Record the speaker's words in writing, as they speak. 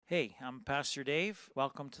Hey, I'm Pastor Dave.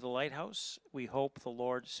 Welcome to the Lighthouse. We hope the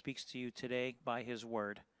Lord speaks to you today by His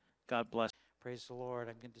Word. God bless. Praise the Lord.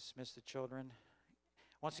 I'm going to dismiss the children.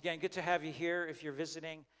 Once again, good to have you here. If you're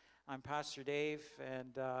visiting, I'm Pastor Dave,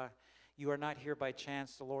 and you are not here by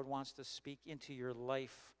chance. The Lord wants to speak into your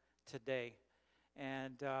life today.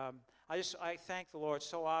 And I thank the Lord.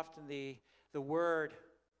 So often the Word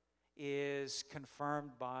is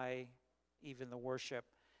confirmed by even the worship.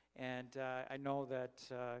 And I know that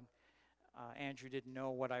Andrew didn't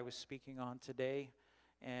know what I was speaking on today,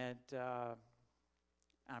 and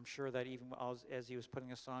I'm sure that even as he was putting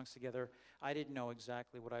the songs together, I didn't know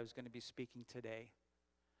exactly what I was going to be speaking today.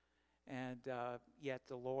 And yet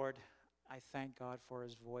the Lord, I thank God for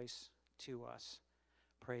His voice to us.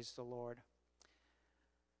 Praise the Lord.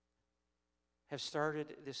 Have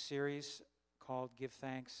started this series called Give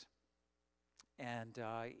Thanks, and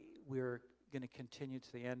we're going to continue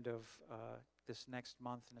to the end of this next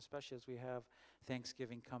month, and especially as we have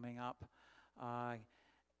Thanksgiving coming up.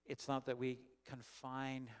 It's not that we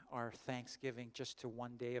confine our Thanksgiving just to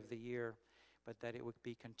one day of the year, but that it would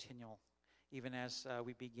be continual. Even as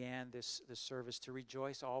we began this service, to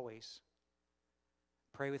rejoice always,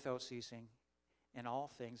 pray without ceasing, in all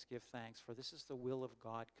things give thanks, for this is the will of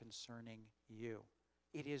God concerning you.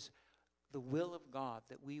 It is the will of God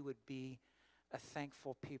that we would be a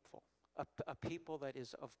thankful people. A people that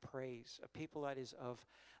is of praise, a people that is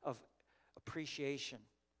of appreciation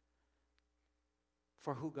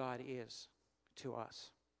for who God is to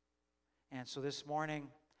us. And so this morning,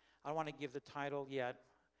 I don't want to give the title yet,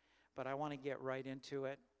 but I want to get right into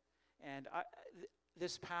it. And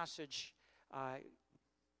this passage,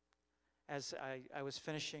 as I was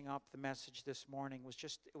finishing up the message this morning,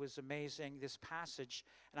 it was amazing, this passage.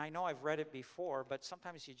 And I know I've read it before, but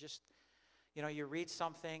sometimes you read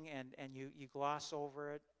something and you gloss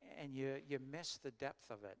over it and you miss the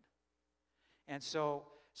depth of it. And so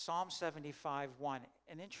Psalm 75:1,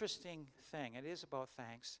 an interesting thing. It is about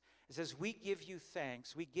thanks. It says, we give you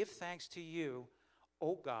thanks. We give thanks to you,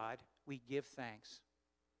 O God, we give thanks.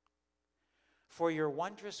 For your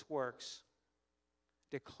wondrous works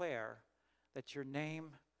declare that your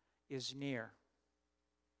name is near.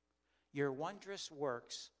 Your wondrous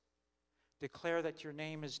works declare that your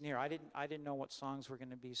name is near. I didn't know what songs were going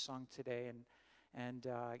to be sung today, and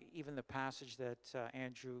even the passage that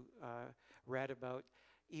Andrew read about,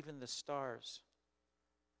 even the stars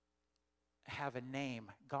have a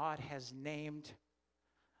name. God has named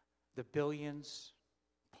the billions,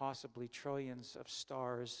 possibly trillions of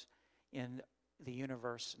stars in the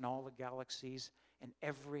universe and all the galaxies, and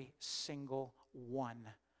every single one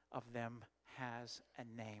of them has a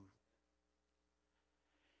name.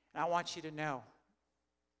 And I want you to know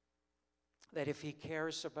that if He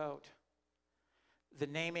cares about the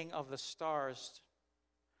naming of the stars,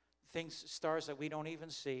 stars that we don't even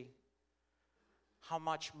see, how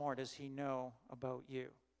much more does He know about you?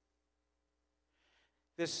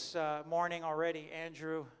 This morning already,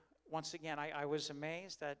 Andrew, once again, I was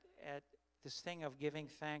amazed at this thing of giving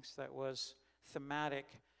thanks that was thematic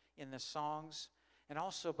in the songs, and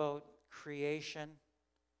also about creation,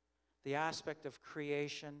 the aspect of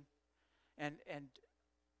creation, and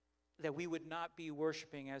that we would not be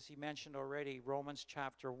worshiping, as he mentioned already, Romans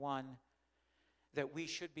chapter 1, that we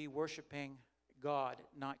should be worshiping God,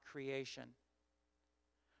 not creation.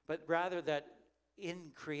 But rather that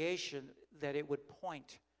in creation, that it would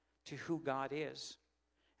point to who God is.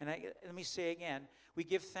 And let me say again, we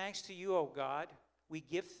give thanks to you, O God. We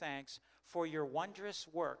give thanks for your wondrous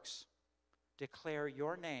works. Declare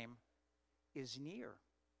your name is near.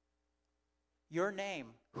 Your name,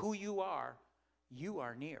 who you are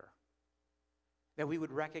near. That we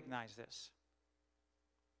would recognize this.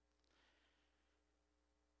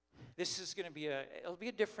 This is going to be it'll be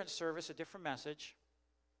a different service, a different message.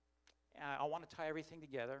 I want to tie everything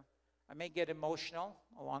together. I may get emotional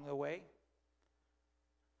along the way,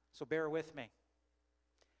 so bear with me.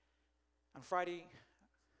 On Friday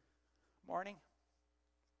morning,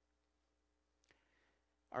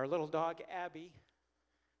 our little dog, Abby,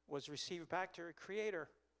 was received back to her creator.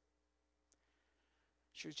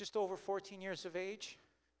 She was just over 14 years of age.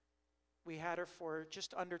 We had her for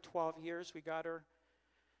just under 12 years. We got her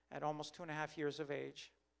at almost 2.5 years of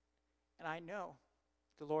age. And I know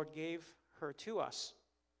the Lord gave her to us.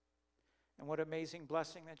 And what amazing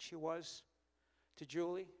blessing that she was to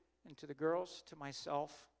Julie and to the girls, to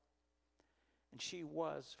myself. And she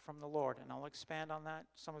was from the Lord. And I'll expand on that.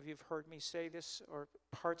 Some of you have heard me say this or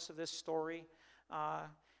parts of this story.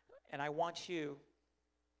 And I want you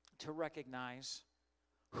to recognize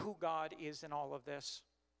who God is in all of this.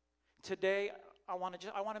 Today, I want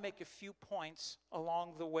to make a few points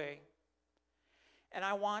along the way. And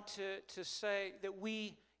I want to say that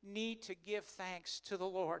we need to give thanks to the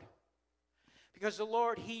Lord. Because the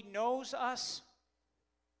Lord, He knows us,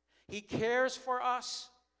 He cares for us,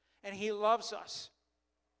 and He loves us.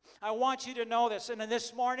 I want you to know this. And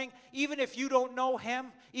this morning, even if you don't know Him,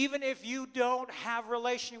 even if you don't have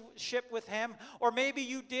relationship with Him, or maybe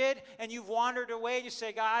you did and you've wandered away and you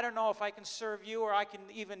say, God, I don't know if I can serve you or I can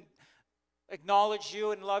even acknowledge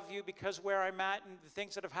you and love you because where I'm at and the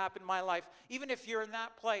things that have happened in my life. Even if you're in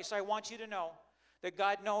that place, I want you to know that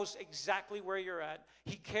God knows exactly where you're at.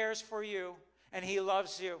 He cares for you and He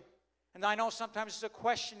loves you. And I know sometimes it's a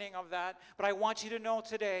questioning of that, but I want you to know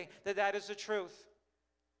today that that is the truth.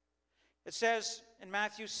 It says in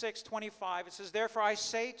Matthew 6:25, it says, therefore I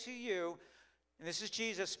say to you, and this is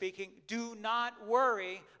Jesus speaking, do not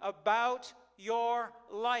worry about your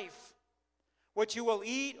life, what you will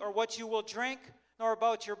eat or what you will drink, nor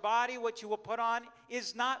about your body, what you will put on.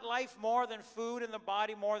 Is not life more than food and the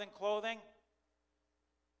body more than clothing?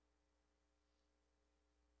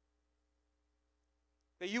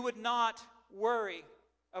 That you would not worry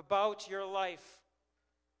about your life.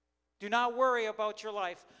 Do not worry about your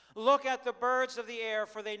life. Look at the birds of the air,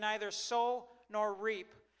 for they neither sow nor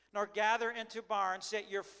reap, nor gather into barns, yet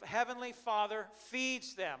your heavenly Father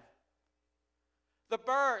feeds them. The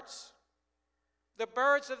birds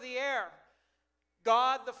of the air,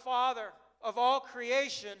 God the Father of all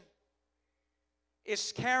creation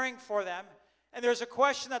is caring for them. And there's a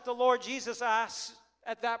question that the Lord Jesus asks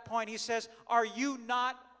at that point. He says, are you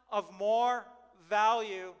not of more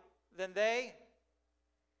value than they?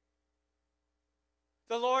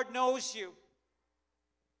 The Lord knows you,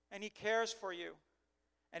 and He cares for you,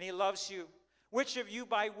 and He loves you. Which of you,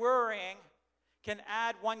 by worrying, can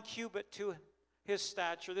add 1 cubit to his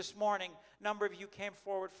stature? This morning, a number of you came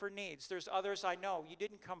forward for needs. There's others I know. You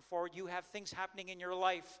didn't come forward. You have things happening in your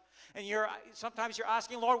life, and sometimes you're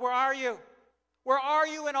asking, Lord, where are you? Where are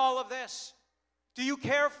you in all of this? Do you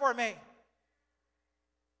care for me?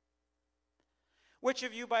 Which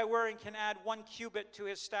of you, by worrying, can add 1 cubit to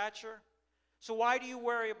his stature? So why do you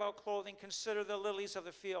worry about clothing? Consider the lilies of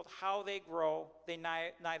the field, how they grow. They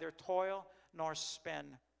neither toil nor spin.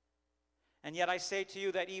 And yet I say to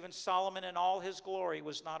you that even Solomon in all his glory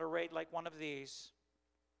was not arrayed like one of these.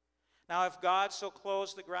 Now if God so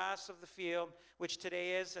clothes the grass of the field, which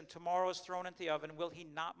today is and tomorrow is thrown into the oven, will He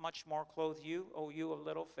not much more clothe you, O you of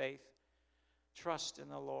little faith? Trust in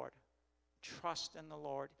the Lord. Trust in the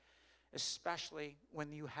Lord, especially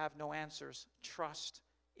when you have no answers. Trust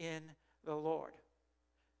in the Lord.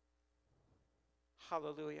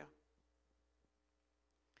 Hallelujah.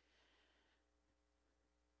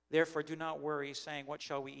 Therefore, do not worry, saying, what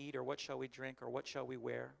shall we eat, or what shall we drink, or what shall we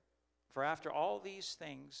wear? For after all these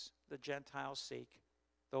things the Gentiles seek,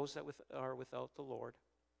 those that are without the Lord.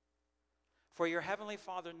 For your heavenly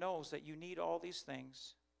Father knows that you need all these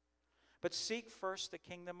things. But seek first the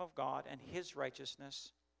kingdom of God and His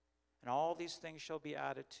righteousness, and all these things shall be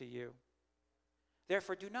added to you.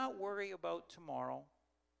 Therefore, do not worry about tomorrow,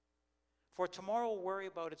 for tomorrow will worry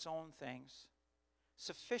about its own things.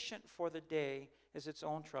 Sufficient for the day is its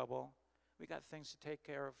own trouble. We got things to take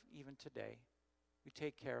care of even today. We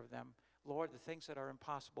take care of them. Lord, the things that are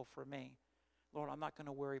impossible for me, Lord, I'm not going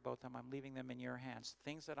to worry about them. I'm leaving them in your hands.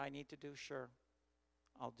 Things that I need to do, sure,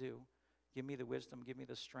 I'll do. Give me the wisdom, give me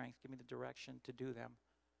the strength, give me the direction to do them.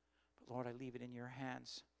 But Lord, I leave it in your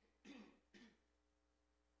hands.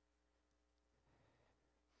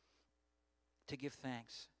 To give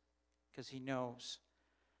thanks, because He knows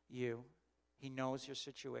you. He knows your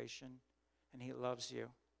situation, and He loves you.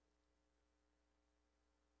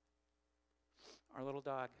 Our little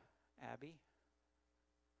dog, Abby,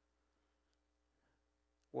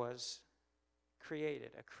 was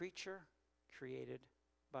created, a creature created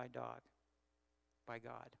by God,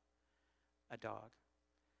 a dog.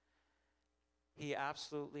 He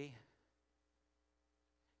absolutely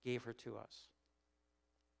gave her to us.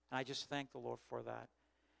 And I just thank the Lord for that.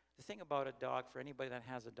 The thing about a dog, for anybody that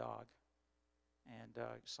has a dog, and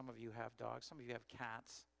some of you have dogs, some of you have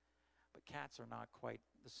cats, but cats are not quite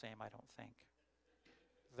the same, I don't think.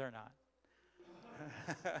 They're not.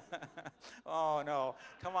 Oh, no.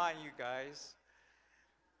 Come on, you guys.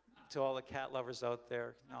 To all the cat lovers out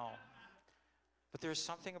there, no. But there's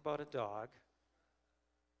something about a dog,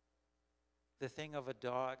 the thing of a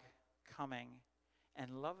dog coming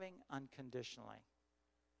and loving unconditionally.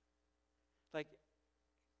 Like,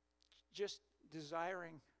 just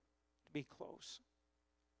desiring to be close.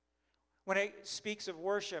 When it speaks of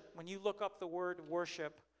worship, when you look up the word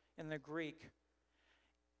worship in the Greek,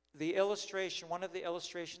 the illustration, one of the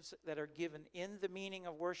illustrations that are given in the meaning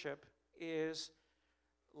of worship is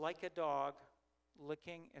like a dog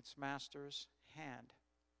licking its master's hand.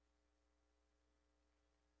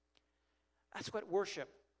 That's what worship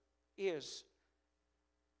is.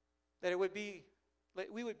 That it would be,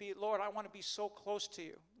 that we would be, Lord, I want to be so close to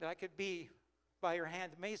you that I could be by your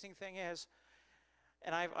hand. The amazing thing is,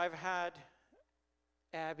 and I've had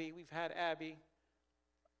Abby, we've had Abby,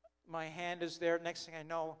 my hand is there, next thing I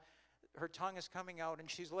know, her tongue is coming out and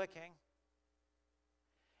she's licking.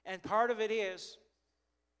 And part of it is,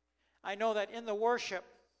 I know that in the worship,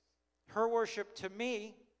 her worship to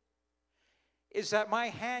me, is that my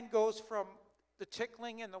hand goes from the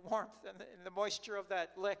tickling and the warmth and the moisture of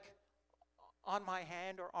that lick on my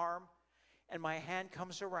hand or arm, and my hand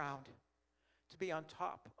comes around to be on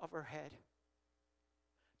top of her head,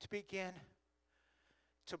 to begin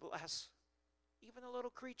to bless even a little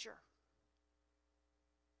creature.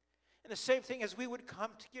 And the same thing as we would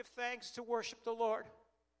come to give thanks to worship the Lord,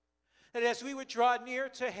 that as we would draw near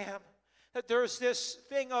to him, that there's this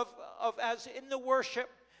thing of as in the worship,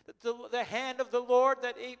 that the hand of the Lord,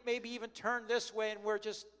 that it maybe even turned this way and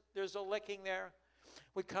there's a licking there,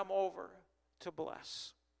 would come over to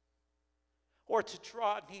bless. Or to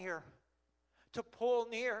draw near, to pull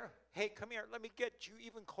near. Hey, come here, let me get you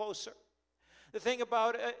even closer. The thing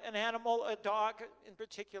about an animal, a dog in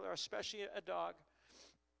particular, especially a dog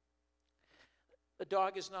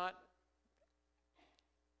is not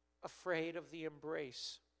afraid of the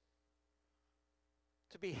embrace,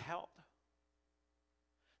 to be held.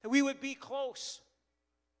 That we would be close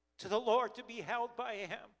to the Lord, to be held by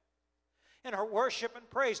him. In our worship and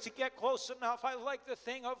praise, to get close enough. I like the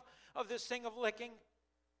thing of this thing of licking,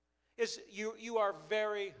 is you are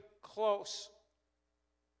very close.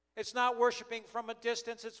 It's not worshiping from a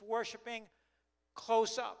distance, it's worshiping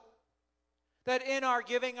close up. That in our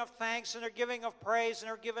giving of thanks and our giving of praise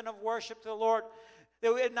and our giving of worship to the Lord, that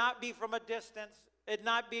it would not be from a distance, it'd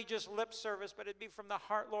not be just lip service, but it'd be from the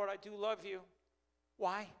heart. Lord, I do love you.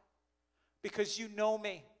 Why? Because you know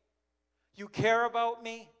me, you care about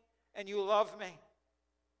me, and you love me.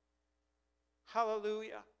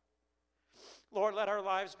 Hallelujah. Lord, let our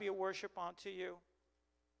lives be a worship unto you.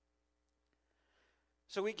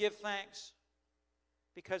 So we give thanks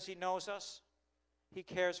because he knows us, he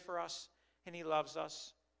cares for us, and he loves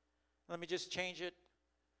us. Let me just change it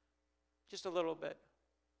just a little bit.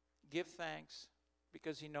 Give thanks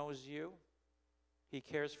because he knows you, he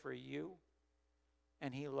cares for you,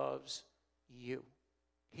 and he loves you.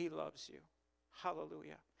 He loves you.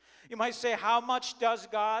 Hallelujah. You might say, how much does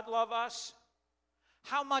God love us?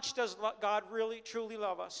 How much does God really, truly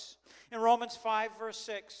love us? In Romans 5, verse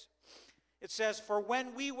 6, it says, for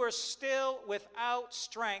when we were still without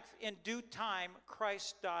strength, in due time,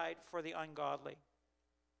 Christ died for the ungodly.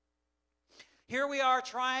 Here we are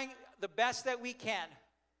trying the best that we can.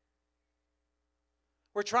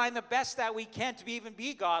 We're trying the best that we can to even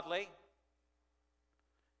be godly.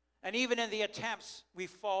 And even in the attempts, we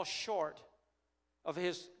fall short of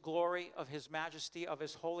his glory, of his majesty, of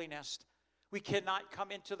his holiness. We cannot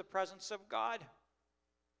come into the presence of God.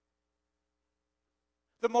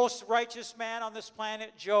 The most righteous man on this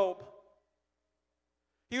planet, Job,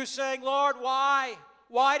 he was saying, Lord, why?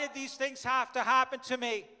 Why did these things have to happen to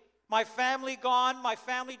me? My family gone, my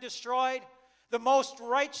family destroyed. The most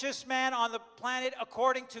righteous man on the planet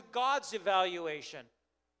according to God's evaluation.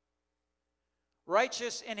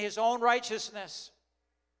 Righteous in his own righteousness.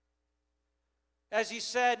 As he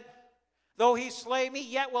said, though he slay me,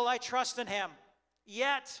 yet will I trust in him.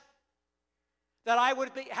 Yet, that I would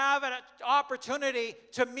have an opportunity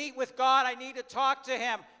to meet with God, I need to talk to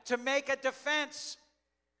him, to make a defense.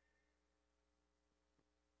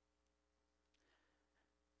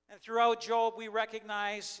 And throughout Job, we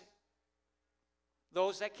recognize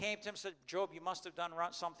those that came to him said, Job, you must have done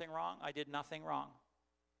something wrong. I did nothing wrong.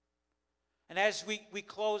 And as we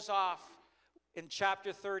close off in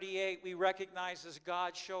chapter 38, we recognize as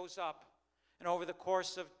God shows up. And over the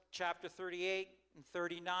course of chapter 38 and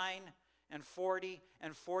 39 and 40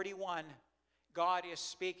 and 41, God is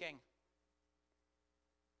speaking.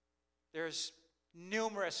 There's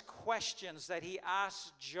numerous questions that he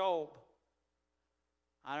asks Job.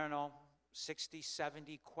 I don't know, 60,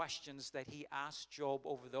 70 questions that he asked Job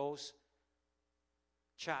over those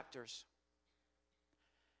chapters.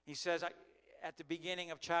 He says, at the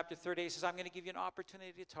beginning of chapter 38, he says, I'm going to give you an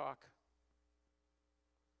opportunity to talk.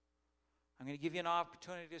 I'm going to give you an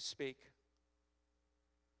opportunity to speak.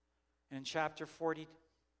 And in chapter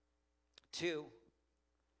 42,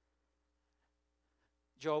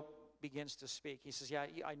 Job begins to speak. He says, yeah,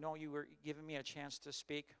 I know you were giving me a chance to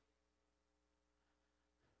speak.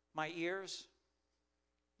 My ears,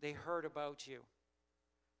 they heard about you.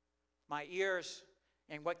 My ears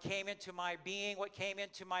and what came into my being, what came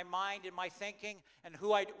into my mind and my thinking, and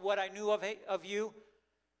what I knew of you,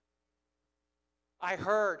 I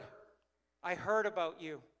heard about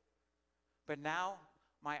you. But now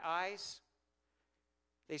my eyes,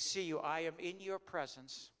 they see you. I am in your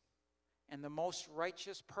presence, and the most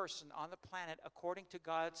righteous person on the planet, according to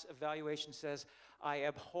God's evaluation, says, I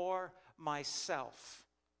abhor myself.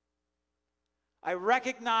 I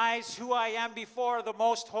recognize who I am before the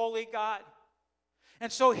most holy God.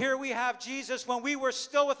 And so here we have Jesus when we were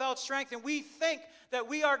still without strength and we think that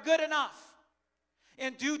we are good enough.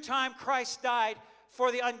 In due time, Christ died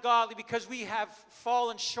for the ungodly because we have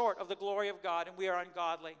fallen short of the glory of God and we are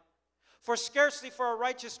ungodly. For scarcely for a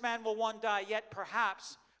righteous man will one die, yet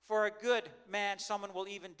perhaps for a good man someone will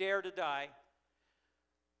even dare to die.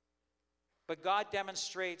 But God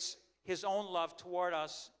demonstrates his own love toward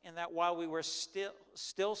us in that while we were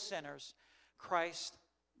still sinners, Christ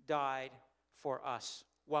died for us.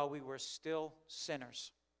 While we were still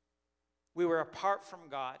sinners, we were apart from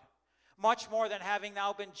God. Much more than having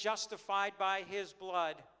now been justified by his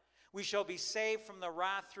blood, we shall be saved from the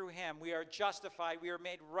wrath through him. We are justified. We are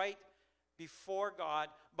made right before God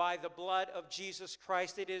by the blood of Jesus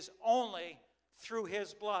Christ. It is only through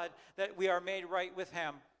his blood that we are made right with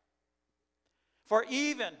him. For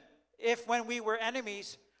even if when we were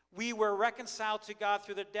enemies, we were reconciled to God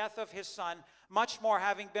through the death of his Son, much more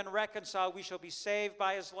having been reconciled, we shall be saved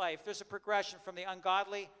by his life. There's a progression from the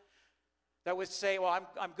ungodly that would say, well,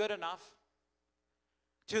 I'm good enough,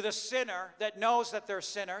 to the sinner that knows that they're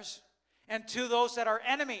sinners, and to those that are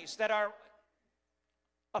enemies, that are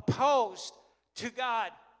opposed to God.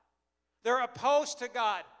 They're opposed to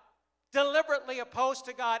God, deliberately opposed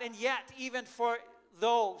to God, and yet even for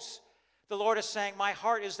those, the Lord is saying, my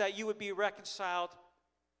heart is that you would be reconciled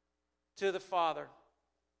to the Father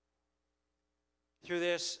through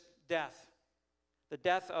this death, the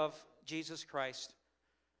death of Jesus Christ.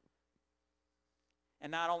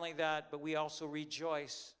 And not only that, but we also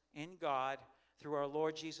rejoice in God through our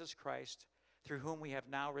Lord Jesus Christ, through whom we have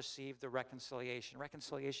now received the reconciliation.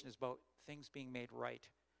 Reconciliation is about things being made right.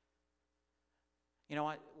 You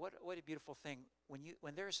know what a beautiful thing.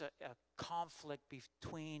 When there's a conflict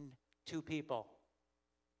between two people.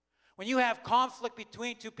 When you have conflict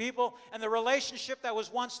between two people and the relationship that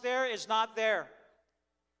was once there is not there.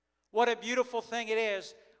 What a beautiful thing it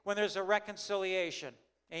is when there's a reconciliation.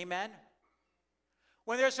 Amen?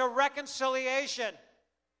 When there's a reconciliation.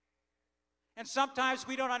 And sometimes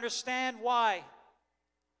we don't understand why.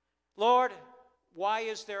 Lord, why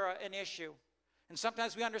is there an issue? And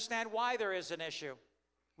sometimes we understand why there is an issue.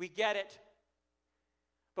 We get it.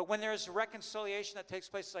 But when there's reconciliation that takes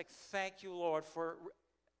place, it's like, thank you, Lord, for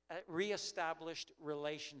a reestablished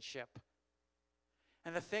relationship.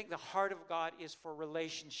 And the heart of God is for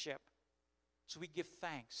relationship. So we give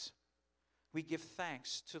thanks. We give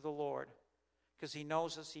thanks to the Lord because he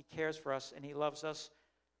knows us, he cares for us, and he loves us.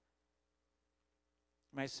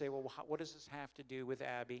 You might say, well, what does this have to do with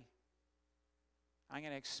Abby? I'm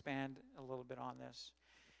going to expand a little bit on this.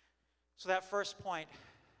 So that first point,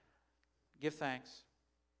 give thanks.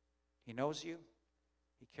 He knows you.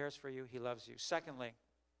 He cares for you. He loves you. Secondly,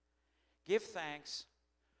 give thanks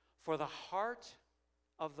for the heart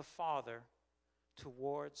of the Father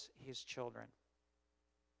towards his children.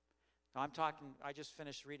 Now I just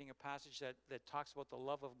finished reading a passage that talks about the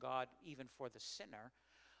love of God even for the sinner,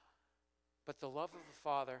 but the love of the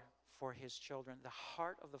Father for his children, the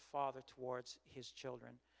heart of the Father towards his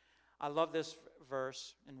children. I love this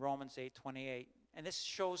verse in Romans 8:28, and this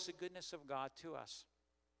shows the goodness of God to us.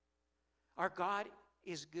 Our God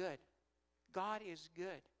is good. God is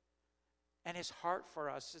good. And his heart for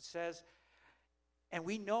us, it says, and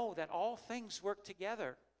we know that all things work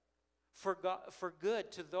together for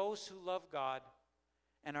good to those who love God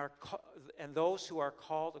and those who are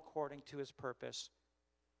called according to his purpose.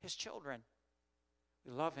 His children.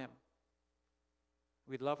 We love him.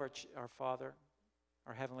 We love our Father,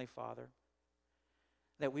 our Heavenly Father.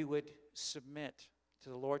 That we would submit to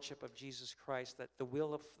the Lordship of Jesus Christ, that the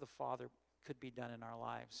will of the Father could be done in our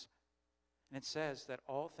lives. And it says that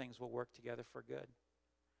all things will work together for good.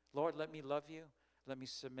 Lord, let me love you. Let me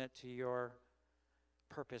submit to your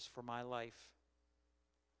purpose for my life.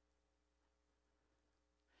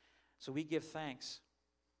 So we give thanks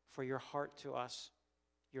for your heart to us,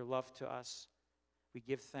 your love to us. We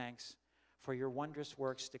give thanks for your wondrous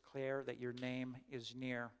works declare that your name is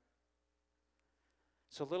near.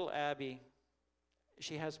 So little Abby,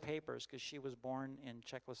 she has papers because she was born in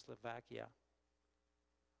Czechoslovakia.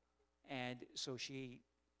 And so she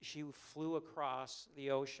she flew across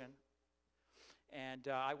the ocean. And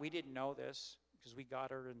we didn't know this because we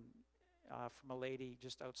got her from a lady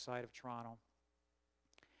just outside of Toronto.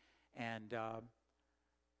 And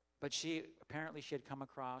but she had come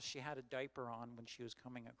across. She had a diaper on when she was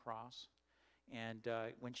coming across. And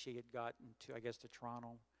when she had gotten to, I guess, the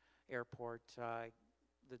Toronto airport,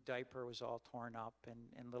 the diaper was all torn up.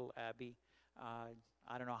 And little Abby,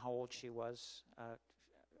 I don't know how old she was, a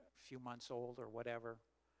few months old or whatever.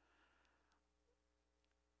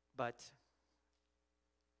 But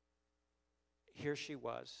here she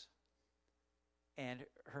was. And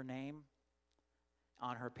her name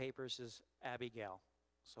on her papers is Abigail.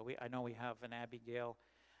 So I know we have an Abigail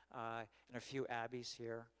and a few Abbies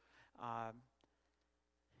here.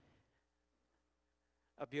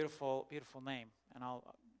 A beautiful, beautiful name, and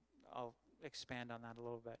I'll expand on that a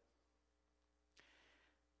little bit.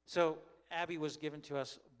 So Abby was given to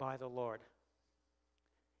us by the Lord.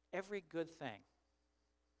 Every good thing,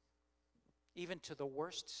 even to the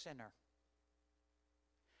worst sinner,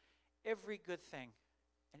 every good thing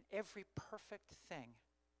and every perfect thing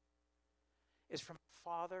is from the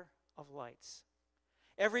Father of lights.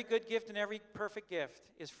 Every good gift and every perfect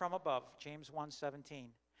gift is from above, James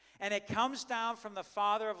 1:17. And it comes down from the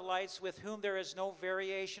Father of lights, with whom there is no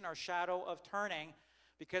variation or shadow of turning,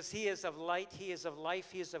 because he is of light, he is of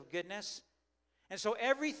life, he is of goodness. And so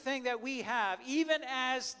everything that we have, even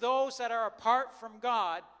as those that are apart from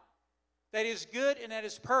God, that is good and that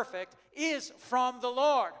is perfect, is from the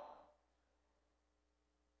Lord.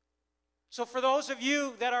 So for those of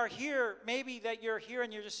you that are here, maybe that you're here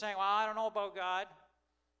and you're just saying, well, I don't know about God.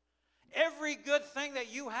 Every good thing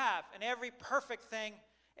that you have and every perfect thing,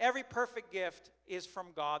 every perfect gift is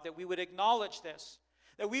from God, that we would acknowledge this,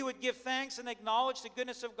 that we would give thanks and acknowledge the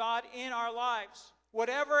goodness of God in our lives,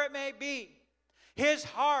 whatever it may be. His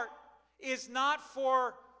heart is not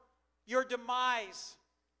for your demise.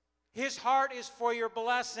 His heart is for your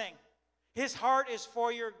blessing. His heart is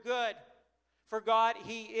for your good. For God,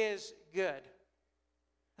 he is good.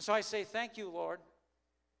 And so I say, thank you, Lord,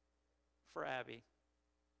 for Abby.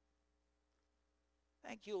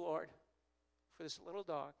 Thank you, Lord, for this little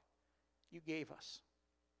dog you gave us.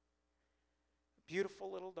 A beautiful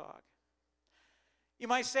little dog. You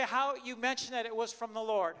might say, how you mentioned that it was from the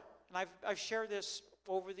Lord. And I've shared this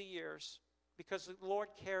over the years because the Lord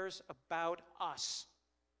cares about us.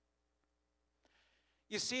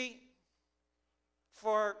 You see,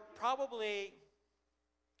 for probably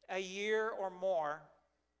a year or more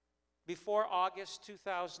before August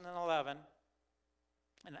 2011,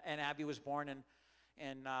 and Abby was born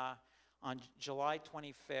on July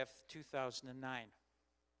 25th, 2009.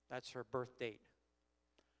 That's her birth date.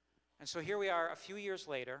 And so here we are a few years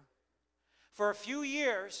later. For a few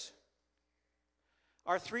years,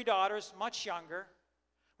 our three daughters, much younger,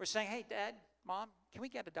 were saying, hey, Dad, Mom, can we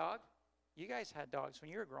get a dog? You guys had dogs when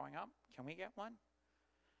you were growing up. Can we get one?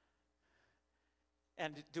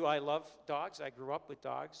 And do I love dogs? I grew up with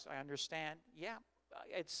dogs. I understand. Yeah,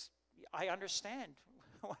 I understand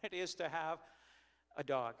what it is to have a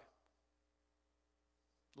dog.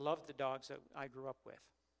 Loved the dogs that I grew up with.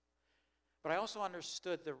 But I also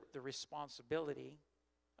understood the responsibility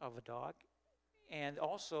of a dog and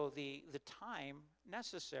also the time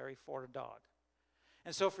necessary for a dog.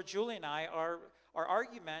 And so for Julie and I, our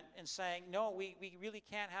argument in saying, no, we really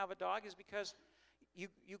can't have a dog is because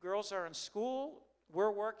you girls are in school,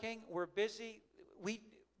 we're working, we're busy, we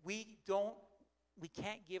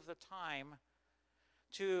can't give the time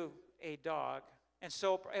to a dog. And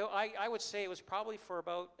so I would say it was probably for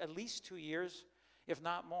about at least 2 years, if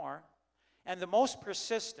not more. And the most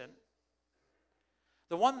persistent,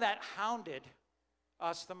 the one that hounded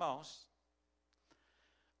us the most,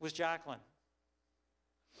 was Jacqueline.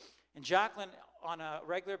 And Jacqueline, on a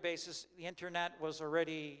regular basis, the internet was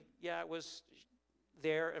already, it was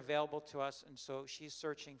there available to us, and so she's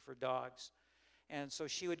searching for dogs. And so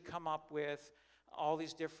she would come up with all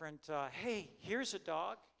these different, hey, here's a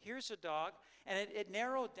dog, and it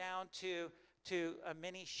narrowed down to a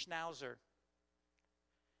mini schnauzer.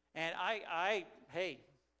 And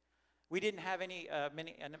we didn't have any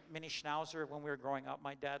mini schnauzer when we were growing up.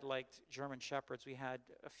 My dad liked German shepherds. We had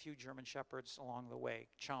a few German shepherds along the way,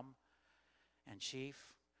 Chum and Chief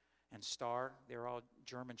and Star. They were all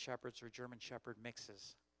German shepherds or German shepherd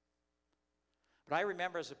mixes. But I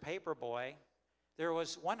remember as a paper boy, there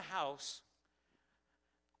was one house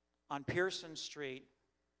on Pearson Street,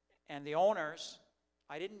 and the owners,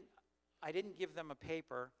 I didn't give them a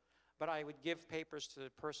paper, but I would give papers to the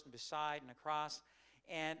person beside and across,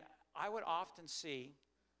 and I would often see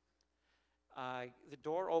the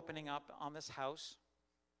door opening up on this house,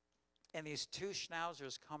 and these two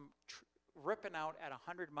schnauzers come ripping out at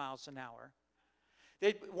 100 miles an hour.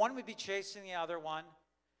 One would be chasing the other one,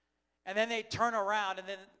 and then they'd turn around, and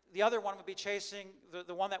then the other one would be chasing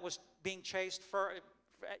the one that was being chased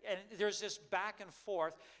and there's this back and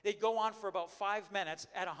forth. They'd go on for about 5 minutes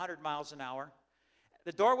at 100 miles an hour.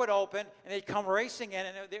 The door would open, and they'd come racing in,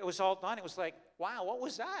 and it was all done. It was like, wow, what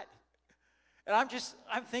was that? And I'm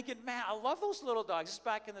thinking, man, I love those little dogs. This is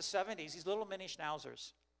back in the 70s, these little mini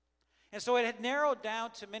schnauzers. And so it had narrowed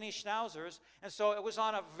down to mini schnauzers, and so it was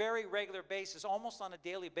on a very regular basis, almost on a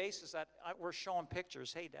daily basis, that we're showing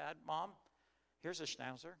pictures. Hey, Dad, Mom, here's a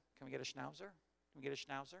schnauzer. Can we get a schnauzer? Can we get a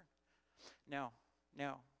schnauzer? No.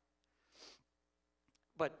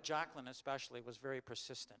 But Jacqueline especially was very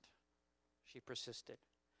persistent. She persisted,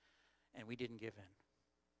 and we didn't give in.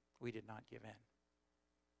 We did not give in.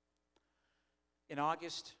 In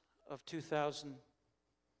August of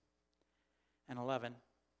 2011,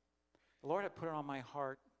 the Lord had put it on my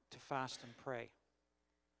heart to fast and pray.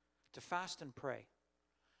 To fast and pray.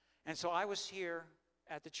 And so I was here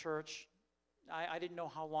at the church. I didn't know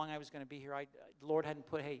how long I was going to be here. The Lord hadn't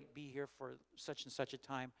put, hey, be here for such and such a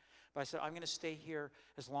time. But I said, I'm going to stay here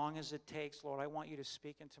as long as it takes. Lord, I want you to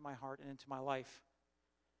speak into my heart and into my life.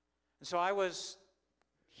 And so I was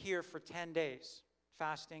here for 10 days,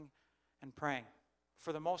 fasting and praying.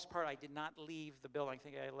 For the most part, I did not leave the building. I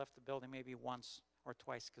think I left the building maybe once or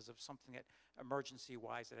twice because of something that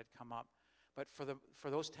emergency-wise that had come up. But for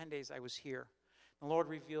those 10 days, I was here. The Lord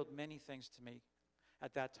revealed many things to me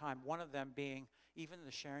at that time, one of them being even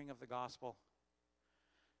the sharing of the gospel.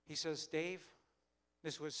 He says, Dave,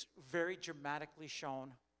 this was very dramatically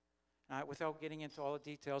shown, without getting into all the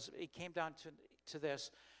details. It came down to this.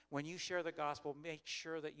 When you share the gospel, make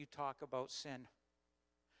sure that you talk about sin.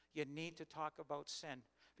 You need to talk about sin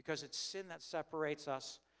because it's sin that separates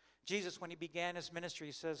us. Jesus, when he began his ministry,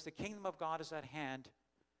 he says, the kingdom of God is at hand.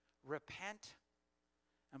 Repent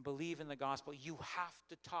and believe in the gospel. You have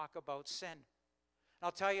to talk about sin.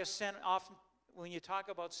 I'll tell you, sin often, when you talk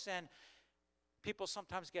about sin, people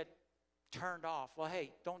sometimes get turned off. Well,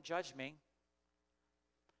 hey, don't judge me.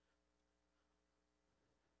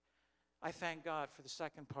 I thank God for the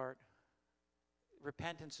second part.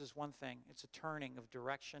 Repentance is one thing. It's a turning of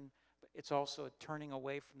direction, but it's also a turning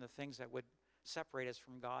away from the things that would separate us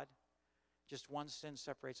from God. Just one sin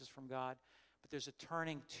separates us from God. But there's a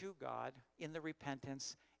turning to God in the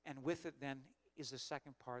repentance, and with it then is the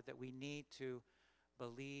second part that we need to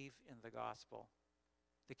believe in the gospel.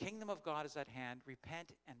 The kingdom of God is at hand.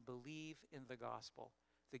 Repent and believe in the gospel.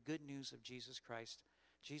 The good news of Jesus Christ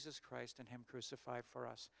and him crucified for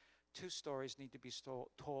us. Two stories need to be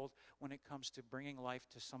told when it comes to bringing life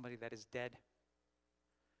to somebody that is dead.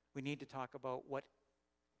 We need to talk about what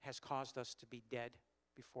has caused us to be dead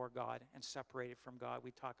before God and separated from God.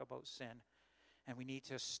 We talk about sin, and we need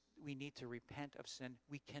to repent of sin.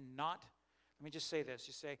 We cannot, let me just say this.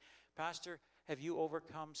 You say, Pastor, have you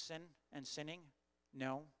overcome sin and sinning?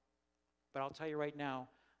 No. But I'll tell you right now,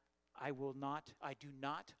 I do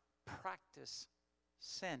not practice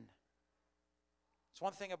sin. It's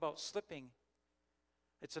one thing about slipping.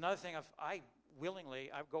 It's another thing of I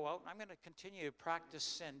go out and I'm going to continue to practice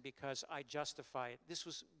sin because I justify it. This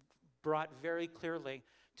was brought very clearly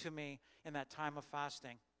to me in that time of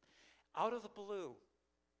fasting. Out of the blue,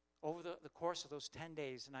 over the course of those 10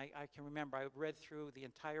 days, and I can remember, I read through the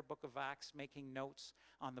entire book of Acts, making notes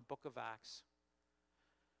on the book of Acts.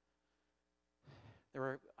 There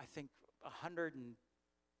were, I think,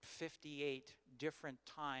 158 different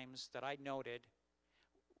times that I noted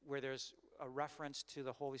where there's a reference to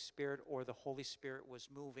the Holy Spirit or the Holy Spirit was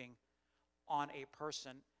moving on a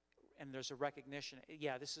person, and there's a recognition,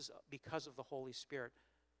 yeah, this is because of the Holy Spirit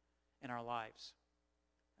in our lives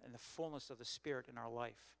and the fullness of the Spirit in our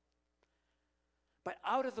life. But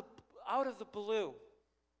out of the blue,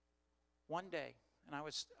 one day, and I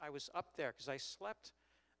was up there because I slept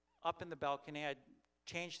up in the balcony. I'd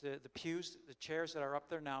changed the pews, the chairs that are up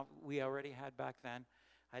there now, we already had back then.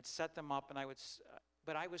 I'd set them up, and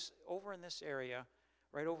but I was over in this area,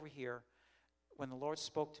 right over here, when the Lord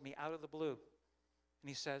spoke to me out of the blue. And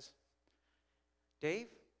he says, Dave,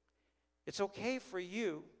 it's okay for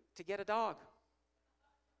you to get a dog.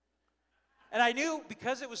 And I knew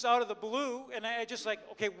because it was out of the blue, and I just like,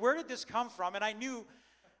 okay, where did this come from? And I knew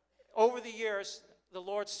over the years, the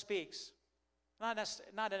Lord speaks. Not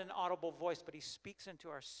in an audible voice, but he speaks into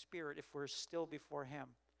our spirit if we're still before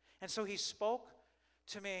him. And so he spoke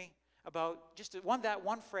to me about just that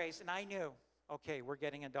one phrase, and I knew, okay, we're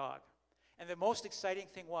getting a dog. And the most exciting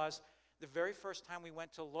thing was the very first time we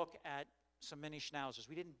went to look at some mini schnauzers.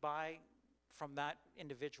 We didn't buy from that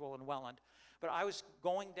individual in Welland. But I was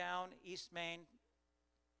going down East Main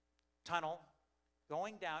Tunnel,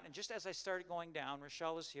 going down, and just as I started going down,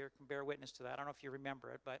 Rochelle is here, can bear witness to that. I don't know if you remember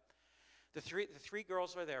it, but the three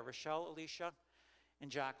girls are there, Rochelle, Alicia, and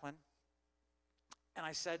Jacqueline. And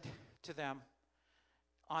I said to them,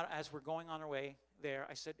 as we're going on our way there,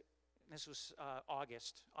 I said, this was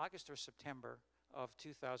August or September of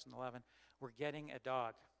 2011, we're getting a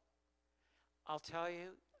dog. I'll tell you,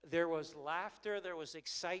 there was laughter, there was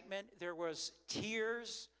excitement, there was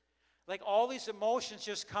tears, like all these emotions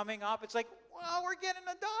just coming up. It's like, wow, we're getting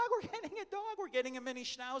a dog, we're getting a mini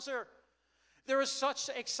schnauzer. There was such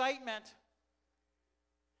excitement.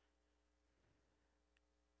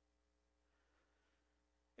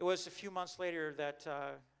 It was a few months later that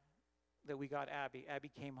we got Abby. Abby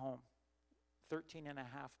came home, 13 and a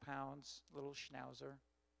half pounds, little schnauzer,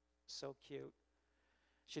 so cute.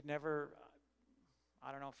 She'd never,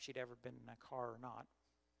 I don't know if she'd ever been in a car or not.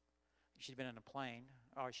 She'd been in a plane,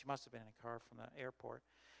 or she must have been in a car from the airport.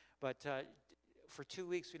 But for 2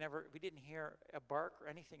 weeks, we didn't hear a bark or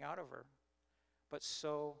anything out of her. But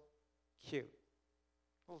so cute,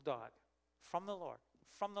 little dog, from the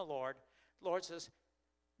Lord. The Lord says,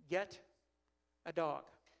 get a dog.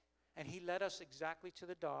 And he led us exactly to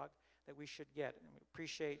the dog that we should get. And we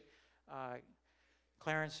appreciate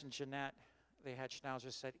Clarence and Jeanette. They had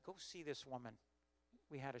schnauzers. Said, go see this woman.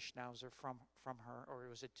 We had a schnauzer from her, or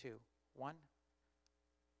was it two? One.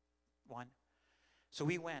 So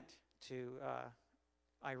we went to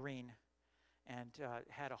Irene and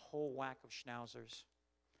had a whole whack of schnauzers.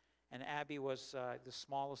 And Abby was the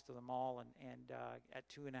smallest of them all, and at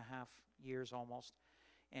 2.5 years almost.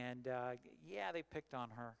 And they picked on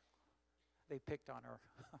her.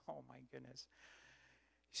 Oh my goodness.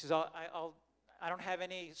 She says, I don't have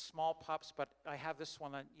any small pups, but I have this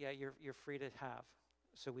one that you're free to have.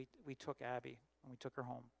 So we took Abby and we took her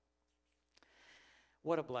home.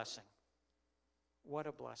 What a blessing. What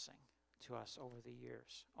a blessing to us over the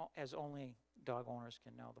years. As only dog owners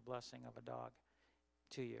can know, the blessing of a dog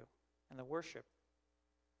to you. And the worship.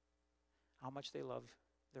 How much they love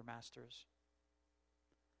their masters.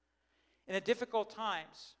 In the difficult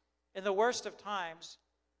times, in the worst of times,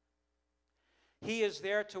 he is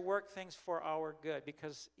there to work things for our good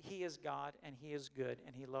because he is God and he is good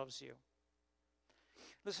and he loves you.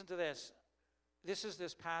 Listen to this. This is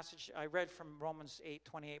this passage I read from Romans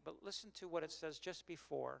 8:28, but listen to what it says just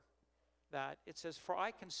before that. It says, for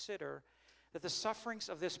I consider that the sufferings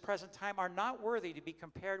of this present time are not worthy to be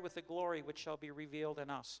compared with the glory which shall be revealed in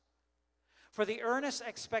us. For the earnest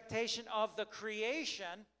expectation of the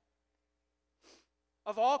creation,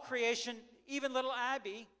 of all creation, even little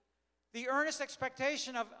Abby, the earnest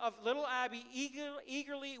expectation of little Abby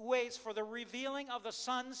eagerly waits for the revealing of the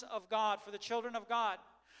sons of God, for the children of God.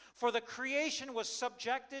 For the creation was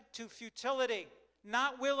subjected to futility,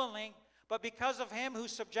 not willingly, but because of him who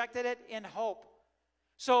subjected it in hope.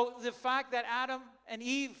 So the fact that Adam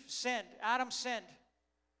sinned,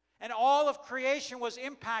 and all of creation was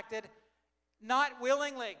impacted, not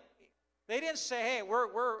willingly. They didn't say, hey,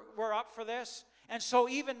 we're up for this. And so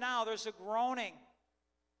even now there's a groaning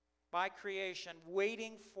by creation,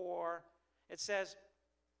 waiting for, it says,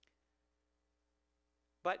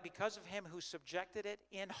 but because of him who subjected it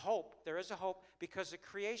in hope, there is a hope, because the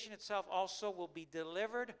creation itself also will be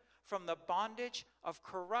delivered from the bondage of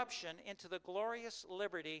corruption into the glorious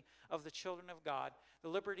liberty of the children of God, the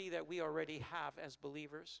liberty that we already have as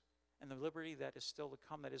believers, and the liberty that is still to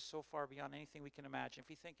come, that is so far beyond anything we can imagine. If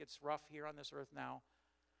you think it's rough here on this earth now,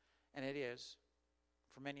 and it is,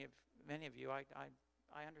 for many of you,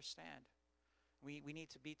 I understand. We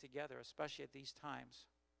need to be together, especially at these times.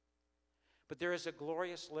 But there is a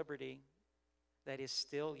glorious liberty that is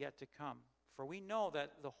still yet to come. For we know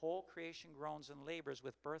that the whole creation groans and labors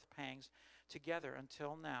with birth pangs together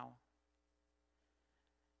until now.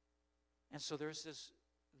 And so there's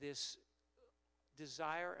this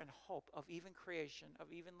desire and hope of even creation,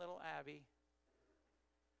 of even little Abby,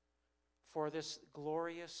 for this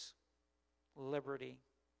glorious liberty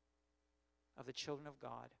of the children of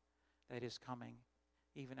God that is coming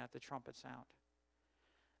even at the trumpet sound.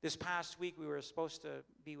 This past week we were supposed to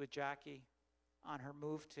be with Jackie on her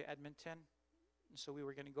move to Edmonton, and so we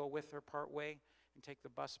were going to go with her part way and take the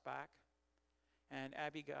bus back. And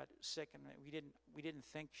Abby got sick, and we didn't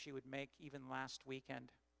think she would make even last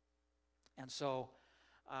weekend. And so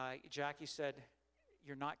Jackie said,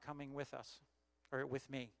 "You're not coming with us, or with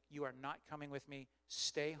me. You are not coming with me.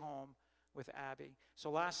 Stay home with Abby." So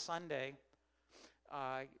last Sunday,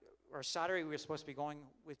 or Saturday, we were supposed to be going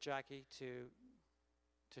with Jackie to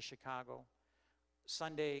Chicago.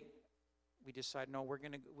 Sunday, we decided, no,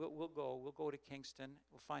 we'll go. We'll go to Kingston.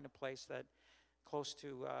 We'll find a place that close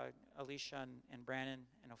to Alicia and Brandon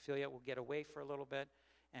and Ophelia. We'll get away for a little bit,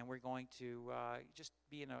 and we're going to just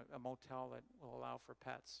be in a motel that will allow for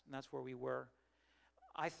pets. And that's where we were.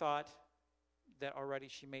 I thought that already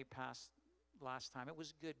she may pass last time. It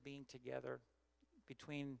was good being together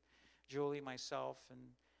between Julie, myself, and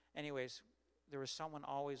anyways, there was someone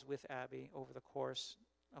always with Abby over the course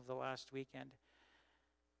of the last weekend.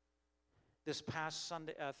 This past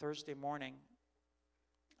Thursday morning,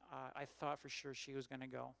 I thought for sure she was going to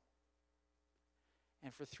go.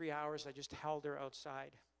 And for 3 hours, I just held her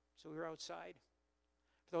outside. So we were outside.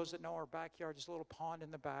 For those that know our backyard, there's a little pond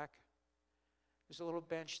in the back. There's a little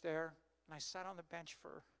bench there. And I sat on the bench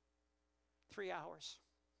for 3 hours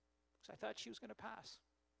because I thought she was going to pass.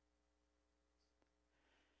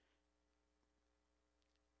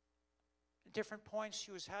 At different points,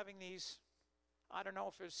 she was having these, I don't know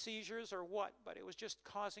if it was seizures or what, but it was just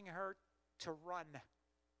causing her to run.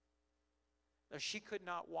 She could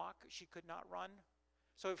not walk. She could not run.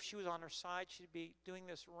 So if she was on her side, she'd be doing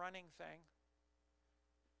this running thing.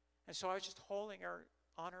 And so I was just holding her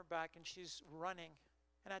on her back, and she's running.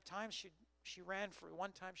 And at times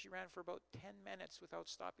one time she ran for about 10 minutes without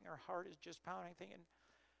stopping. Her heart is just pounding. And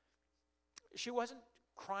she wasn't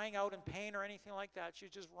crying out in pain or anything like that. She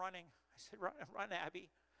was just running. I said, run, Abby.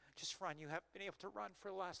 Just run. You haven't been able to run for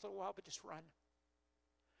the last little while, but just run.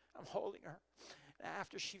 I'm holding her. And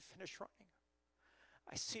after she finished running,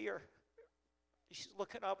 I see her. She's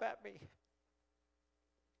looking up at me.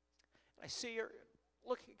 I see her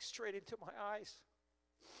looking straight into my eyes.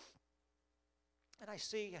 And I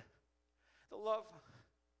see the love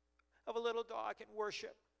of a little dog in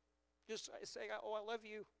worship. Just saying, oh, I love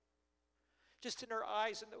you. Just in her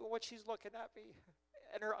eyes and what she's looking at me.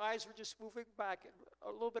 And her eyes were just moving back and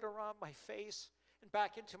a little bit around my face and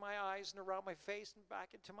back into my eyes and around my face and back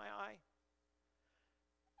into my eye.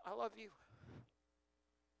 I love you.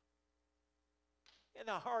 In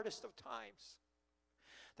the hardest of times,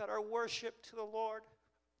 that our worship to the Lord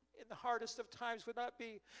in the hardest of times would not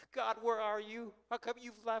be, God, where are you? How come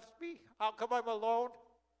you've left me? How come I'm alone?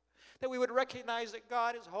 That we would recognize that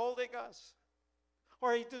God is holding us,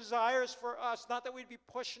 or He desires for us, not that we'd be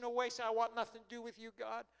pushing away, say, I want nothing to do with you,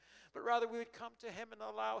 God, but rather we would come to Him and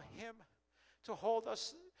allow Him to hold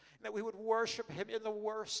us, and that we would worship Him in the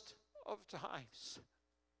worst of times.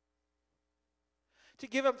 To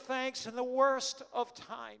give Him thanks in the worst of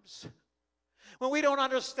times. When we don't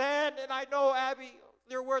understand, and I know Abby,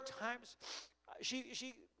 there were times,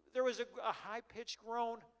 there was a high-pitched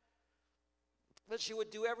groan that she would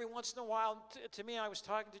do every once in a while. To me, I was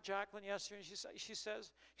talking to Jacqueline yesterday, and she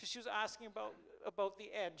says, because she was asking about the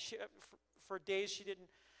end. For days she didn't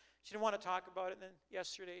want to talk about it, and then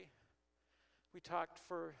yesterday we talked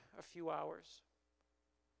for a few hours.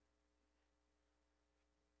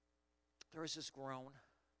 There was this groan,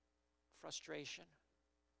 frustration.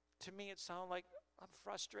 To me, it sounded like I'm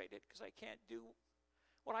frustrated because I can't do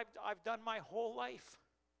what I've done my whole life.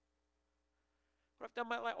 What I've done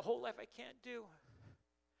my whole life, I can't do.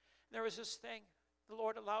 And there was this thing. The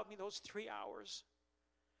Lord allowed me those 3 hours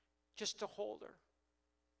just to hold her.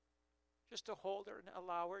 Just to hold her and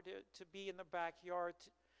allow her to be in the backyard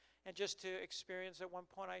and just to experience. At one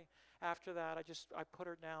point, after that, I put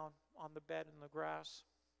her down on the bed in the grass.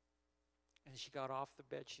 And she got off the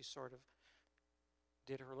bed. She sort of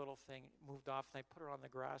did her little thing, moved off, and I put her on the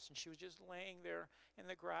grass, and she was just laying there in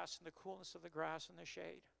the grass, in the coolness of the grass and the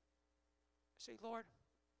shade. I say, Lord,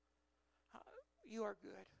 you are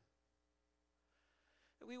good.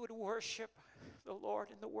 That we would worship the Lord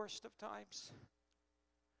in the worst of times.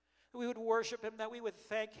 That we would worship Him, that we would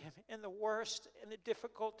thank Him in the worst and the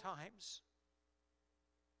difficult times.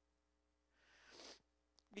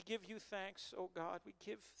 We give you thanks, O God. We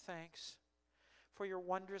give thanks for your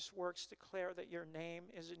wondrous works. Declare that your name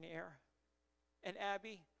is near. And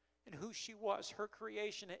Abby, and who she was, her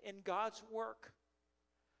creation, in God's work,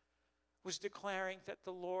 was declaring that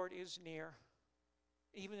the Lord is near.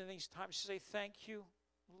 Even in these times, she say, thank you,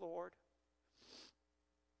 Lord.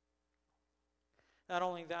 Not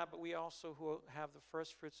only that, but we also who have the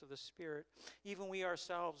first fruits of the Spirit, even we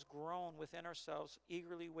ourselves groan within ourselves,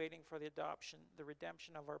 eagerly waiting for the adoption, the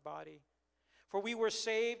redemption of our body. For we were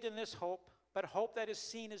saved in this hope, but hope that is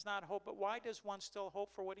seen is not hope. But why does one still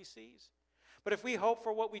hope for what he sees? But if we hope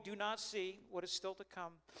for what we do not see, what is still to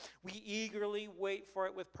come, we eagerly wait for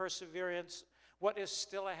it with perseverance, what is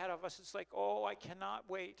still ahead of us. It's like, oh, I cannot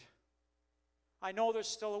wait. I know there's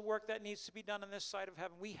still a work that needs to be done on this side of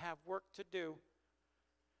heaven. We have work to do.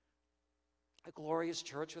 A glorious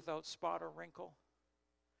church without spot or wrinkle.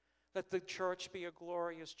 Let the church be a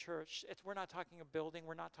glorious church. We're not talking a building.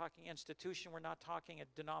 We're not talking institution. We're not talking a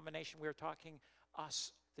denomination. We're talking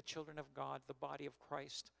us, the children of God, the body of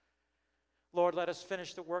Christ. Lord, let us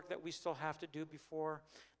finish the work that we still have to do before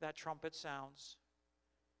that trumpet sounds.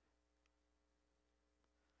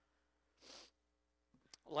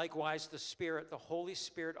 Likewise, the Spirit, the Holy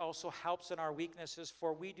Spirit, also helps in our weaknesses,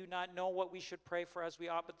 for we do not know what we should pray for as we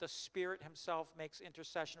ought, but the Spirit himself makes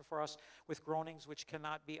intercession for us with groanings which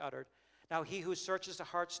cannot be uttered. Now he who searches the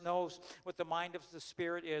hearts knows what the mind of the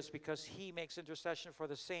Spirit is, because he makes intercession for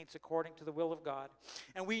the saints according to the will of God.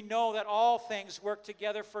 And we know that all things work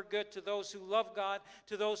together for good to those who love God,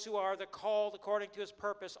 to those who are the called according to his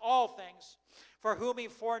purpose. All things. For whom he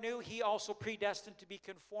foreknew, he also predestined to be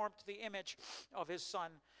conformed to the image of his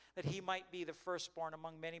Son, that he might be the firstborn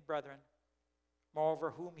among many brethren.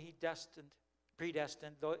 Moreover, whom he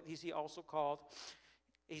predestined, these he also called.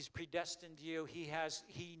 He's predestined you.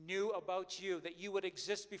 He knew about you, that you would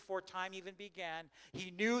exist before time even began.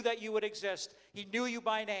 He knew that you would exist. He knew you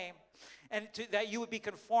by name. And that you would be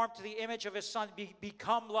conformed to the image of his Son,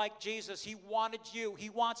 become like Jesus. He wanted you. He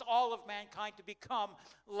wants all of mankind to become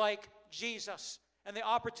like Jesus. And the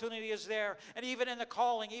opportunity is there. And even in the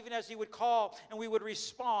calling, even as he would call and we would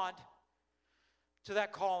respond to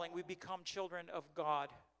that calling, we become children of God.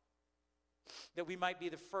 That we might be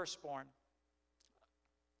the firstborn.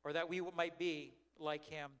 Or that we might be like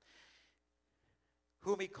him.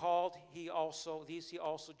 Whom he called, these he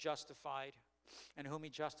also justified. And whom he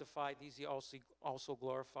justified, these he also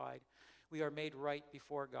glorified. We are made right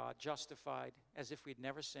before God, justified as if we'd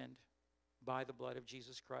never sinned by the blood of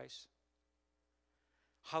Jesus Christ.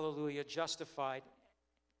 Hallelujah, justified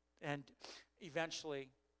and eventually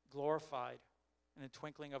glorified in the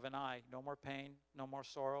twinkling of an eye. No more pain, no more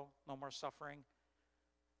sorrow, no more suffering.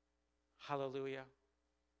 Hallelujah.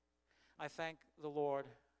 I thank the Lord.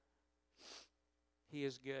 He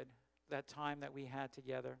is good. That time that we had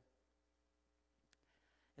together.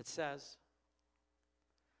 It says,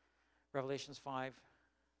 Revelations 5.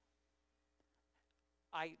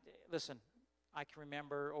 I can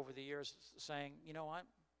remember over the years saying, you know what?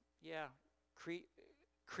 Yeah,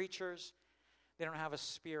 creatures, they don't have a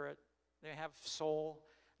spirit. They have soul,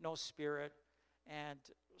 no spirit. And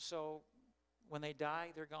so when they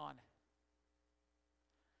die, they're gone.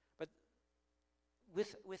 But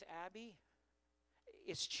with Abby,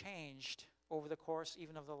 it's changed over the course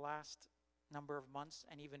even of the last number of months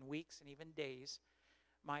and even weeks and even days.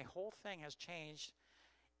 My whole thing has changed.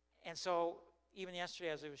 And so even yesterday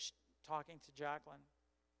as I was talking to Jacqueline,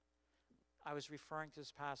 I was referring to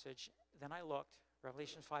this passage. Then I looked,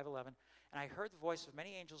 Revelation 5:11, and I heard the voice of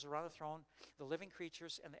many angels around the throne, the living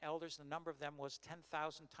creatures and the elders. The number of them was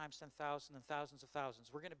 10,000 times 10,000 and thousands of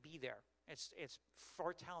thousands. We're going to be there. It's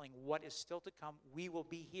foretelling what is still to come. We will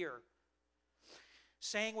be here.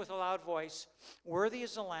 Saying with a loud voice, worthy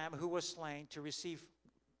is the Lamb who was slain to receive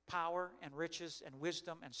power and riches and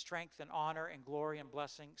wisdom and strength and honor and glory and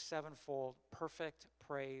blessing sevenfold, perfect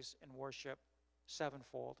praise and worship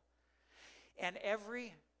sevenfold. And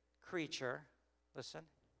every creature, listen,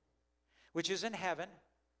 which is in heaven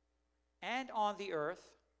and on the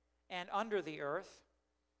earth and under the earth,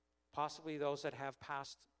 possibly those that have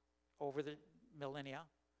passed over the millennia,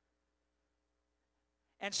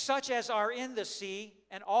 and such as are in the sea,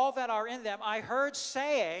 and all that are in them, I heard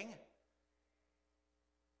saying,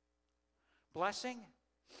 blessing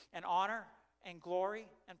and honor and glory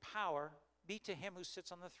and power be to him who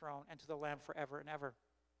sits on the throne and to the Lamb forever and ever.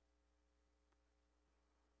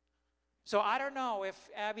 So I don't know if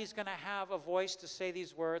Abby's going to have a voice to say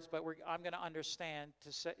these words, but I'm going to understand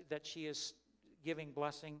to say that she is giving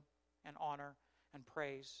blessing and honor and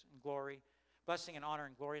praise and glory. Blessing and honor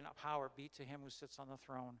and glory and power be to him who sits on the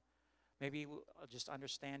throne. Maybe we'll just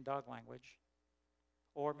understand dog language.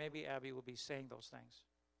 Or maybe Abby will be saying those things.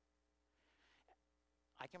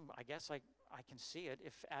 I guess I can see it.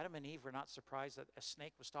 If Adam and Eve were not surprised that a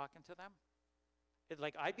snake was talking to them,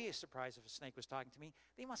 I'd be surprised if a snake was talking to me.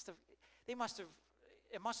 It must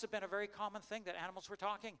have been a very common thing that animals were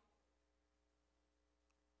talking.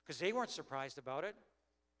 Because they weren't surprised about it.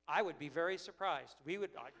 I would be very surprised.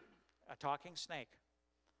 A talking snake.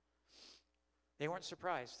 They weren't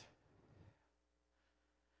surprised.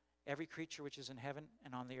 Every creature which is in heaven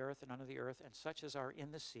and on the earth and under the earth, and such as are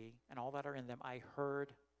in the sea, and all that are in them, I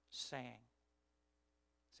heard saying.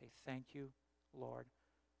 Say, thank you, Lord.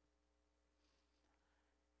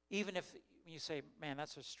 Even if you say, man,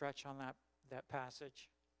 that's a stretch on that passage.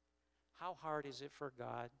 How hard is it for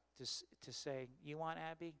God to say, you want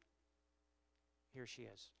Abby? Here she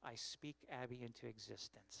is. I speak Abby into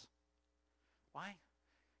existence. Why?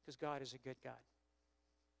 Because God is a good God.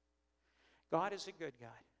 God is a good God.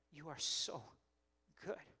 You are so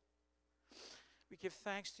good. We give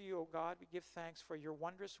thanks to you, O God. We give thanks for your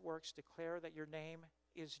wondrous works. Declare that your name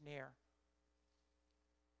is near.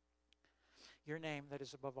 Your name that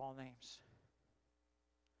is above all names.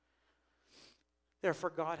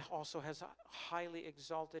 Therefore, God also has highly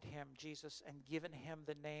exalted him, Jesus, and given him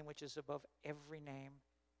the name which is above every name,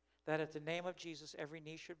 that at the name of Jesus every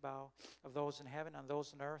knee should bow, of those in heaven and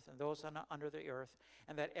those on earth and those under the earth,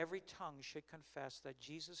 and that every tongue should confess that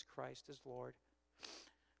Jesus Christ is Lord,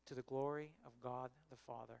 to the glory of God the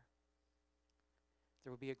Father.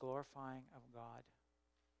 There will be a glorifying of God.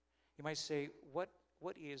 You might say, what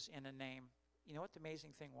is in a name? You know what the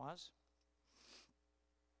amazing thing was?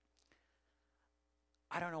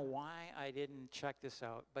 I don't know why I didn't check this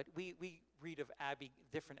out, but we read of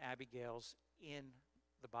different Abigails in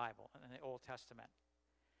the Bible, in the Old Testament.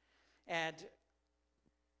 And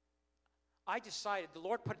I decided, the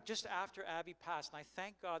Lord put it just after Abby passed, and I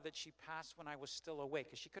thank God that she passed when I was still awake,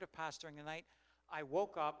 because she could have passed during the night. I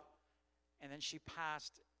woke up, and then she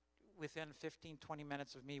passed within 15, 20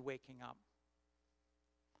 minutes of me waking up.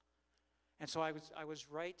 And so I was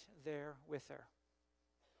right there with her.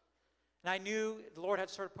 And I knew the Lord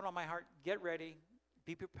had sort of put on my heart, get ready,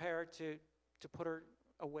 be prepared to put her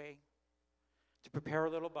away, to prepare her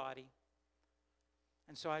little body.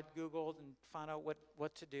 And so I Googled and found out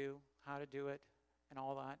what to do, how to do it, and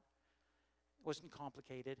all that. It wasn't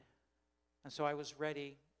complicated. And so I was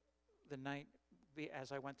ready the night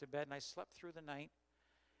as I went to bed, and I slept through the night.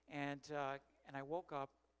 And I woke up,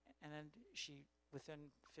 and then within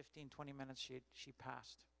 15, 20 minutes, she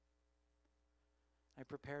passed. I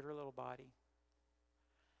prepared her little body.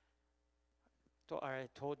 I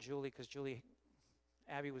told Julie, because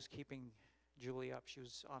Abby was keeping Julie up. She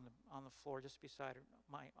was on the floor just beside her,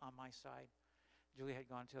 on my side. Julie had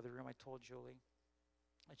gone to the other room. I told Julie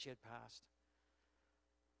that she had passed.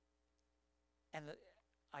 And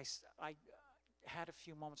I had a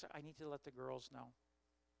few moments. I need to let the girls know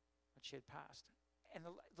that she had passed. And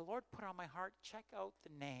the Lord put on my heart, check out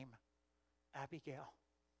the name, Abigail.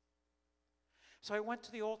 So I went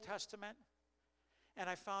to the Old Testament, and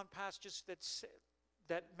I found passages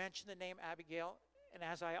that mention the name Abigail. And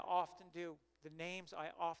as I often do, the names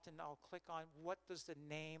I'll click on, what does the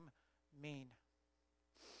name mean?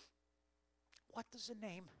 What does the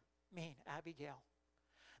name mean, Abigail?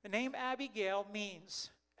 The name Abigail means,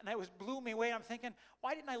 and it blew me away. I'm thinking,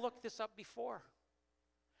 why didn't I look this up before?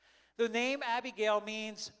 The name Abigail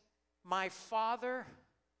means, my Father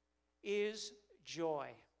is joy.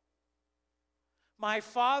 My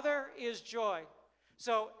Father is joy.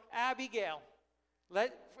 So Abigail,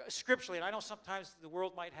 scripturally, and I know sometimes the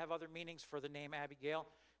world might have other meanings for the name Abigail.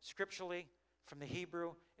 Scripturally, from the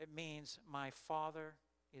Hebrew, it means my Father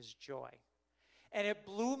is joy. And it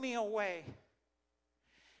blew me away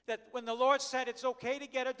that when the Lord said it's okay to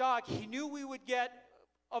get a dog, he knew we would get,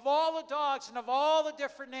 of all the dogs and of all the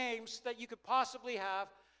different names that you could possibly have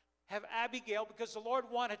Abigail, because the Lord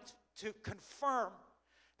wanted to confirm,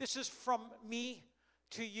 this is from me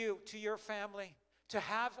to you, to your family, to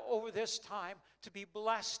have over this time, to be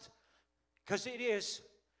blessed, because it is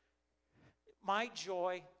my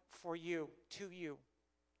joy for you, to you.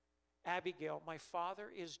 Abigail, my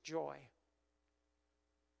Father is joy.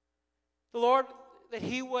 The Lord, that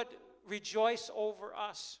he would rejoice over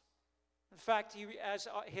us. In fact, as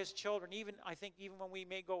his children, I think even when we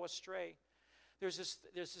may go astray,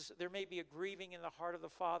 there may be a grieving in the heart of the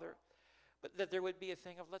Father, but that there would be a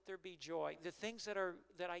thing of let there be joy. The things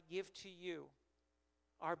that I give to you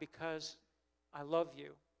are because I love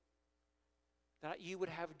you, that you would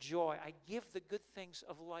have joy. I give the good things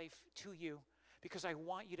of life to you because I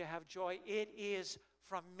want you to have joy. It is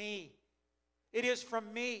from me. It is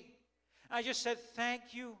from me. I just said,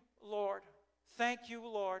 thank you, Lord. Thank you,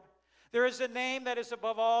 Lord. There is a name that is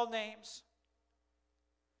above all names,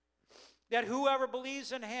 that whoever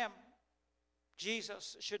believes in him,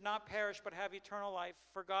 Jesus, should not perish but have eternal life.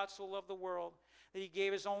 For God so loved the world that he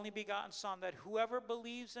gave his only begotten Son, that whoever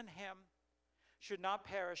believes in him should not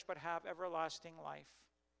perish but have everlasting life.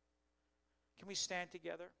 Can we stand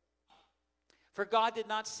together? For God did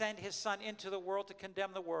not send his Son into the world to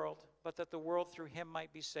condemn the world, but that the world through him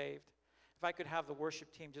might be saved. If I could have the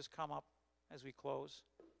worship team just come up as we close.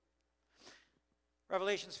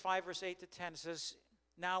 Revelations 5, verse 8 to 10 says,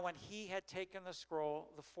 now when he had taken the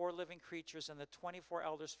scroll, the 4 living creatures and the 24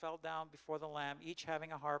 elders fell down before the Lamb, each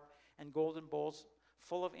having a harp and golden bowls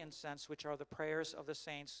full of incense, which are the prayers of the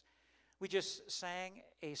saints. We just sang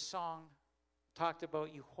a song, talked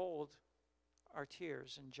about you hold our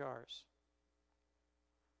tears in jars.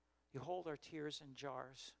 You hold our tears in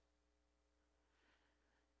jars.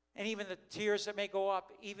 And even the tears that may go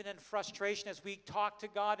up, even in frustration as we talk to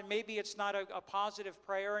God, and maybe it's not a positive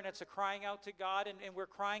prayer and it's a crying out to God, and we're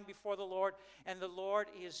crying before the Lord, and the Lord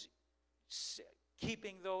is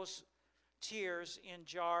keeping those tears in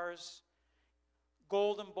jars,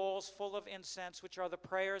 golden bowls full of incense, which are the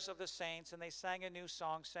prayers of the saints. And they sang a new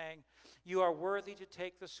song saying, "You are worthy to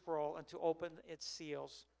take the scroll and to open its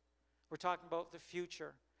seals." We're talking about the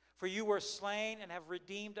future. "For you were slain and have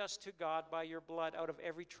redeemed us to God by your blood out of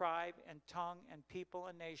every tribe and tongue and people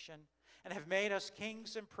and nation, and have made us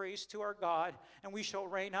kings and priests to our God, and we shall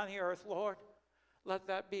reign on the earth." Lord, let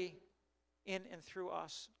that be in and through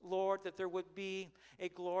us. Lord, that there would be a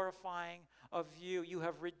glorifying of you. You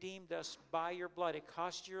have redeemed us by your blood. It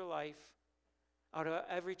cost your life out of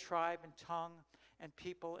every tribe and tongue and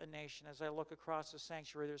people and nation. As I look across the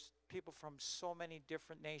sanctuary, there's people from so many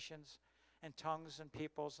different nations and tongues and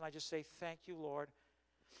peoples. And I just say, thank you, Lord,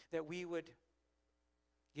 that we would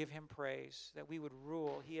give him praise, that we would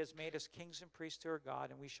rule. He has made us kings and priests to our God,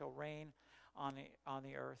 and we shall reign on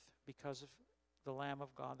the earth because of the Lamb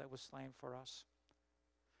of God that was slain for us.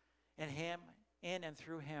 In him, in and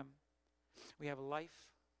through him, we have life.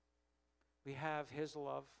 We have his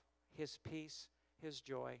love, his peace, his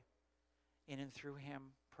joy. In and through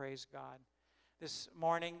him, praise God. This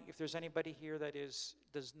morning, if there's anybody here that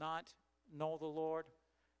does not know the Lord,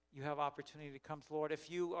 you have opportunity to come to the Lord. If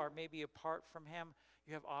you are maybe apart from him,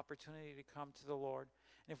 you have opportunity to come to the Lord.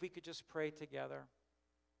 And if we could just pray together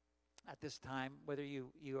at this time, whether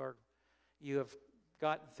you have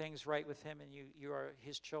gotten things right with him and you are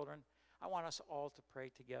his children, I want us all to pray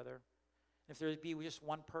together. If there be just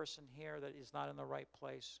one person here that is not in the right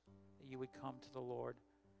place, that you would come to the Lord.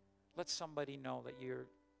 Let somebody know that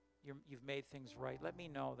you've made things right. Let me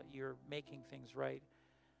know that you're making things right.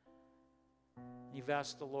 You've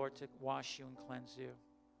asked the Lord to wash you and cleanse you.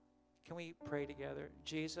 Can we pray together?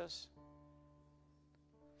 Jesus,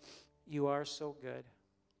 you are so good.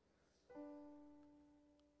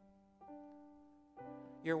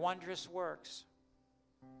 Your wondrous works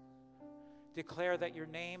declare that your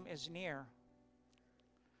name is near.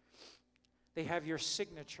 They have your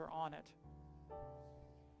signature on it.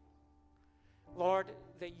 Lord,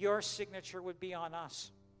 that your signature would be on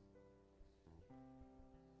us.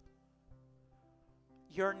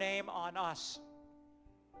 Your name on us.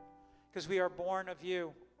 Because we are born of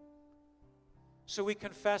you. So we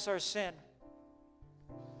confess our sin.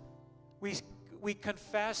 We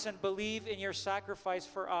confess and believe in your sacrifice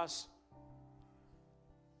for us.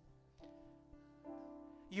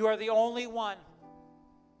 You are the only one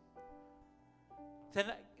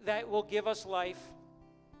that will give us life,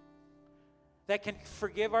 that can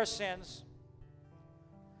forgive our sins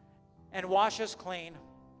and wash us clean.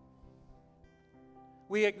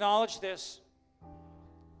 We acknowledge this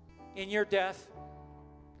in your death,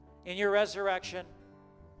 in your resurrection.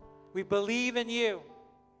 We believe in you.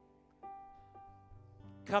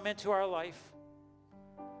 Come into our life.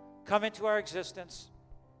 Come into our existence.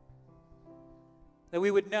 That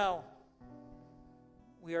we would know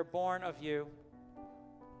we are born of you,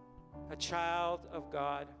 a child of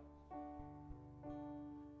God.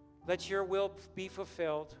 Let your will be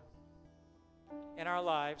fulfilled in our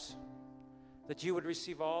lives, that you would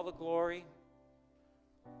receive all the glory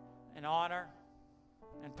and honor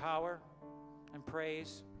and power and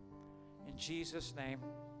praise. In Jesus' name,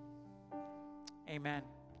 amen.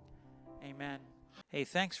 Amen. Hey,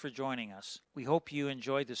 thanks for joining us. We hope you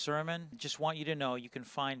enjoyed the sermon. Just want you to know you can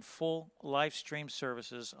find full live stream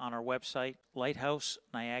services on our website,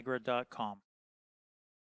 lighthouseniagara.com.